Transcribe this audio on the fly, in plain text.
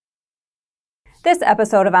This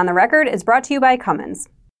episode of On the Record is brought to you by Cummins.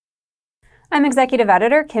 I'm Executive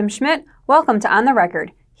Editor Kim Schmidt. Welcome to On the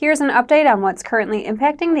Record. Here's an update on what's currently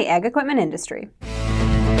impacting the ag equipment industry.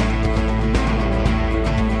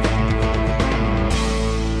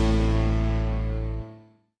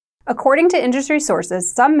 According to industry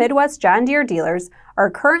sources, some Midwest John Deere dealers are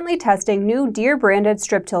currently testing new Deere-branded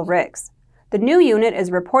strip-till rigs. The new unit is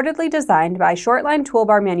reportedly designed by short-line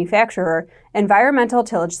toolbar manufacturer Environmental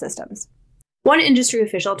Tillage Systems. One industry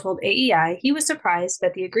official told AEI he was surprised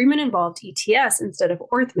that the agreement involved ETS instead of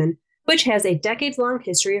Orthman, which has a decades-long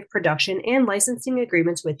history of production and licensing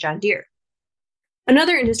agreements with John Deere.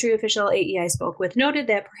 Another industry official AEI spoke with noted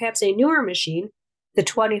that perhaps a newer machine, the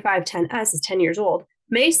 2510S is 10 years old,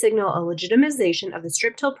 may signal a legitimization of the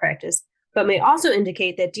strip-till practice, but may also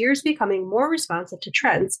indicate that Deere is becoming more responsive to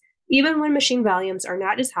trends, even when machine volumes are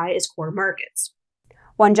not as high as core markets.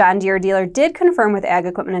 One John Deere dealer did confirm with Ag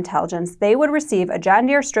Equipment Intelligence they would receive a John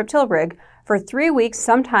Deere strip-till rig for 3 weeks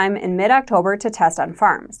sometime in mid-October to test on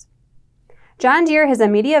farms. John Deere has a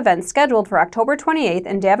media event scheduled for October 28th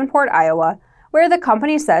in Davenport, Iowa, where the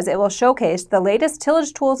company says it will showcase the latest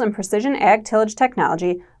tillage tools and precision ag tillage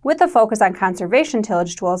technology with a focus on conservation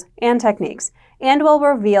tillage tools and techniques, and will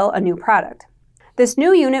reveal a new product. This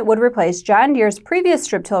new unit would replace John Deere's previous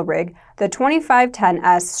strip-till rig, the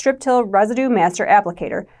 2510S Strip-till Residue Master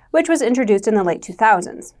Applicator, which was introduced in the late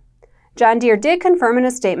 2000s. John Deere did confirm in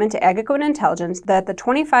a statement to Ag Equipment Intelligence that the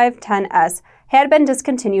 2510S had been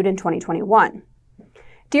discontinued in 2021.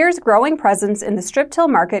 Deere's growing presence in the strip-till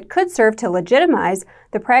market could serve to legitimize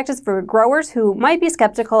the practice for growers who might be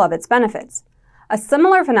skeptical of its benefits. A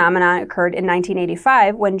similar phenomenon occurred in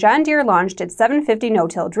 1985 when John Deere launched its 750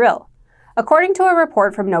 no-till drill. According to a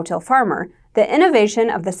report from No-Till Farmer, the innovation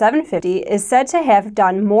of the 750 is said to have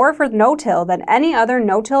done more for no-till than any other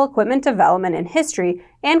no-till equipment development in history,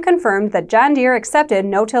 and confirmed that John Deere accepted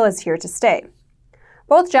no-till is here to stay.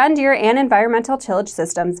 Both John Deere and Environmental Tillage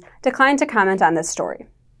Systems declined to comment on this story.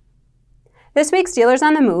 This week's dealers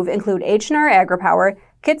on the move include H&R AgriPower,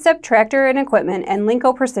 Kitsap Tractor and Equipment, and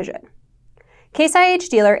Linco Precision. Case IH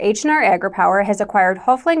dealer H&R AgriPower has acquired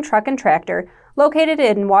Huffling Truck and Tractor, located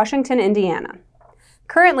in Washington, Indiana.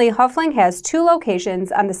 Currently, Huffling has 2 locations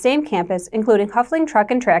on the same campus, including Huffling Truck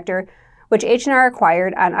and Tractor, which H&R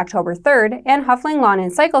acquired on October 3rd, and Huffling Lawn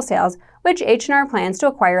and Cycle Sales, which H&R plans to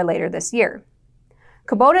acquire later this year.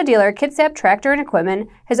 Kubota dealer Kitsap Tractor and Equipment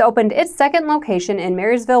has opened its second location in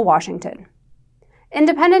Marysville, Washington.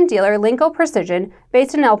 Independent dealer Linco Precision,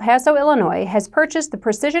 based in El Paso, Illinois, has purchased the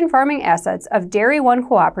precision farming assets of Dairy One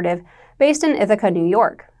Cooperative, based in Ithaca, New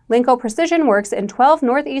York. Linco Precision works in 12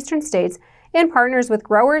 northeastern states and partners with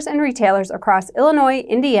growers and retailers across Illinois,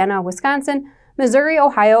 Indiana, Wisconsin, Missouri,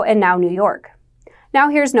 Ohio, and now New York. Now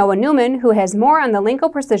here's Noah Newman, who has more on the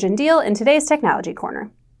Linco Precision deal in today's Technology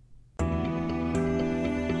Corner.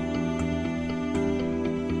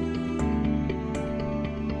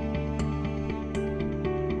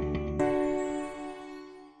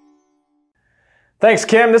 Thanks,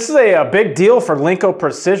 Kim. This is a big deal for Linco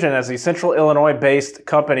Precision as the Central Illinois-based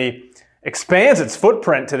company expands its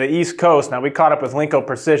footprint to the East Coast. Now, we caught up with Linco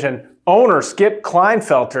Precision owner Skip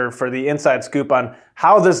Kleinfelter for the inside scoop on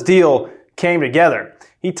how this deal came together.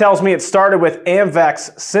 He tells me it started with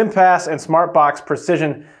AMVAC's SIMPAS and SmartBox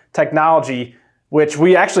precision technology, which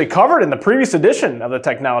we actually covered in the previous edition of the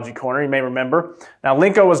Technology Corner, you may remember. Now,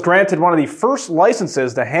 Linco was granted one of the first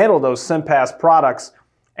licenses to handle those SIMPAS products,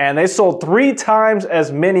 and they sold 3 times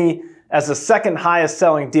as many as the second highest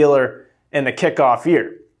selling dealer in the kickoff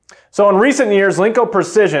year. So in recent years, Linco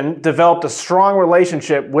Precision developed a strong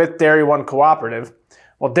relationship with Dairy One Cooperative.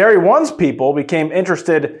 Well, Dairy One's people became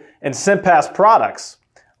interested in SIMPAS products.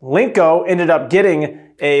 Linco ended up getting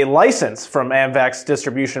a license from AMVAC's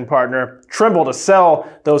distribution partner, Trimble, to sell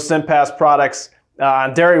those SIMPAS products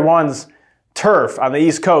on Dairy One's turf on the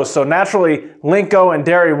East Coast. So naturally, Linco and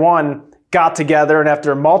Dairy One got together, and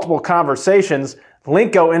after multiple conversations,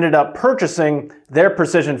 Linco ended up purchasing their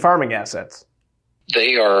precision farming assets.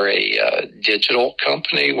 They are a digital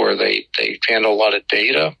company where they handle a lot of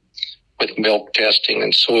data with milk testing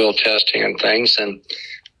and soil testing and things. And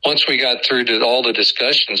once we got through to all the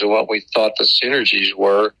discussions of what we thought the synergies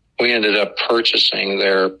were, we ended up purchasing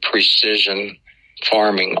their precision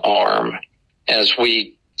farming arm. As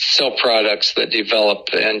we sell products that develop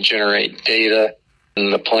and generate data,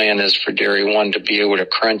 and the plan is for Dairy One to be able to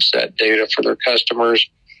crunch that data for their customers,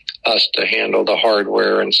 us to handle the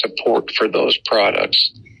hardware and support for those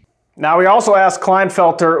products. Now, we also asked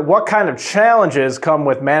Kleinfelter what kind of challenges come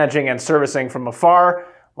with managing and servicing from afar.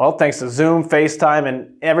 Well, thanks to Zoom, FaceTime,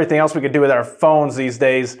 and everything else we could do with our phones these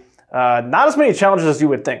days, not as many challenges as you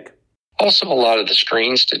would think. Also, a lot of the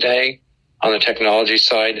screens today on the technology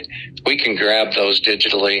side, we can grab those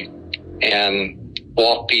digitally and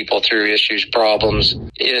walk people through issues, problems.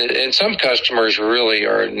 And some customers really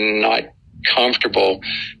are not comfortable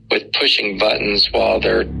with pushing buttons while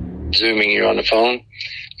they're Zooming you on the phone.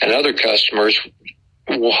 And other customers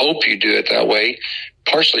will hope you do it that way,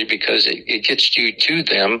 partially because it gets you to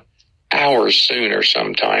them hours sooner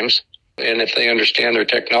sometimes. And if they understand their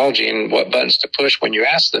technology and what buttons to push when you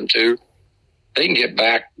ask them to, they can get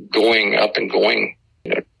back going up and going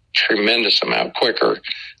a tremendous amount quicker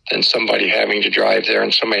than somebody having to drive there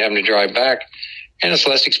and somebody having to drive back. And it's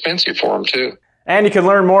less expensive for them too. And you can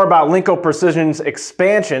learn more about Linco Precision's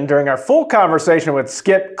expansion during our full conversation with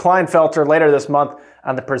Skip Kleinfelter later this month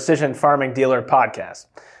on the Precision Farming Dealer podcast.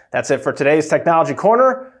 That's it for today's Technology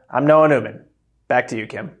Corner. I'm Noah Newman. Back to you,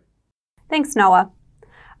 Kim. Thanks, Noah.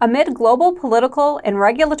 Amid global political and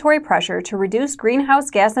regulatory pressure to reduce greenhouse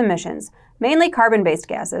gas emissions, mainly carbon-based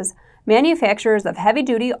gases, manufacturers of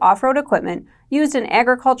heavy-duty off-road equipment used in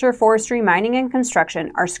agriculture, forestry, mining, and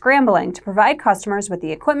construction are scrambling to provide customers with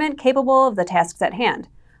the equipment capable of the tasks at hand,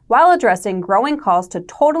 while addressing growing calls to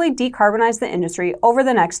totally decarbonize the industry over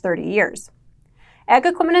the next 30 years. Ag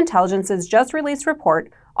Equipment Intelligence's just released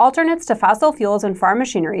report, Alternates to Fossil Fuels and Farm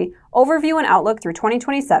Machinery, Overview and Outlook through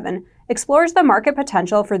 2027, explores the market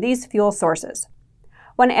potential for these fuel sources.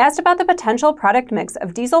 When asked about the potential product mix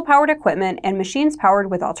of diesel-powered equipment and machines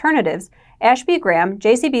powered with alternatives, Ashby Graham,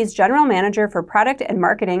 JCB's General Manager for Product and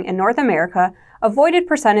Marketing in North America, avoided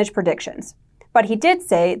percentage predictions. But he did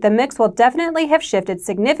say the mix will definitely have shifted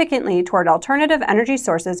significantly toward alternative energy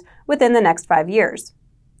sources within the next 5 years.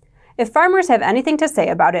 If farmers have anything to say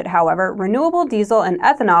about it, however, renewable diesel and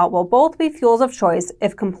ethanol will both be fuels of choice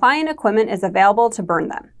if compliant equipment is available to burn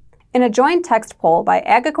them. In a joint text poll by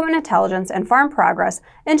Ag Equipment Intelligence and Farm Progress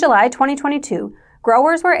in July 2022,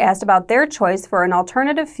 growers were asked about their choice for an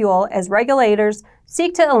alternative fuel as regulators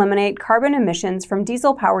seek to eliminate carbon emissions from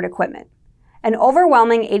diesel-powered equipment. An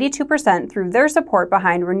overwhelming 82% threw their support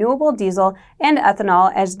behind renewable diesel and ethanol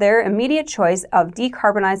as their immediate choice of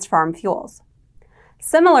decarbonized farm fuels.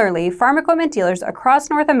 Similarly, farm equipment dealers across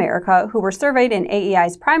North America who were surveyed in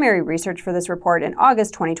AEI's primary research for this report in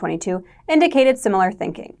August 2022 indicated similar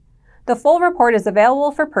thinking. The full report is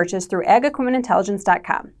available for purchase through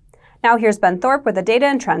agequipmentintelligence.com. Now here's Ben Thorpe with a data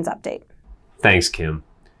and trends update. Thanks, Kim.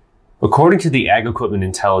 According to the Ag Equipment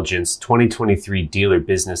Intelligence 2023 Dealer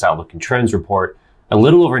Business Outlook and Trends report, a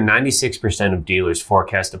little over 96% of dealers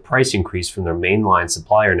forecast a price increase from their mainline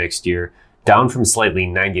supplier next year, down from slightly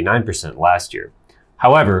 99% last year.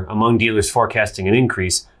 However, among dealers forecasting an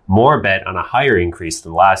increase, more bet on a higher increase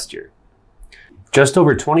than last year. Just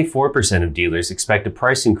over 24% of dealers expect a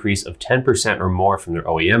price increase of 10% or more from their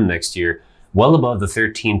OEM next year, well above the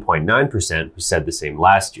 13.9% who said the same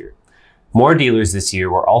last year. More dealers this year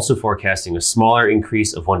were also forecasting a smaller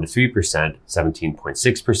increase of 1 to 3%,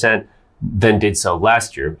 17.6%, than did so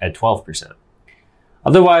last year at 12%.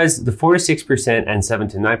 Otherwise, the 4 to 6% and 7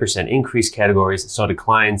 to 9% increase categories saw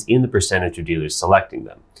declines in the percentage of dealers selecting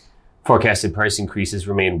them. Forecasted price increases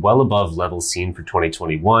remain well above levels seen for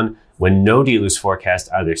 2021, when no dealers forecast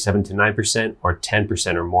either 7 to 9% or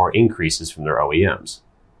 10% or more increases from their OEMs.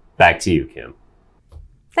 Back to you, Kim.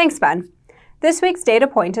 Thanks, Ben. This week's data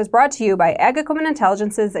point is brought to you by Ag Equipment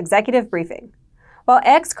Intelligence's Executive Briefing. While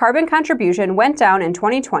Ag's carbon contribution went down in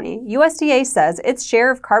 2020, USDA says its share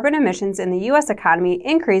of carbon emissions in the U.S. economy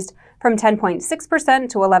increased from 10.6%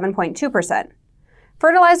 to 11.2%.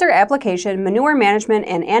 Fertilizer application, manure management,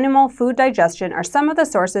 and animal food digestion are some of the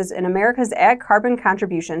sources in America's ag carbon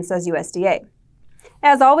contribution, says USDA.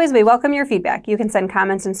 As always, we welcome your feedback. You can send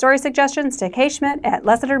comments and story suggestions to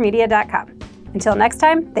kschmidt@lessitermedia.com. Until next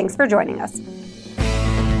time, thanks for joining us.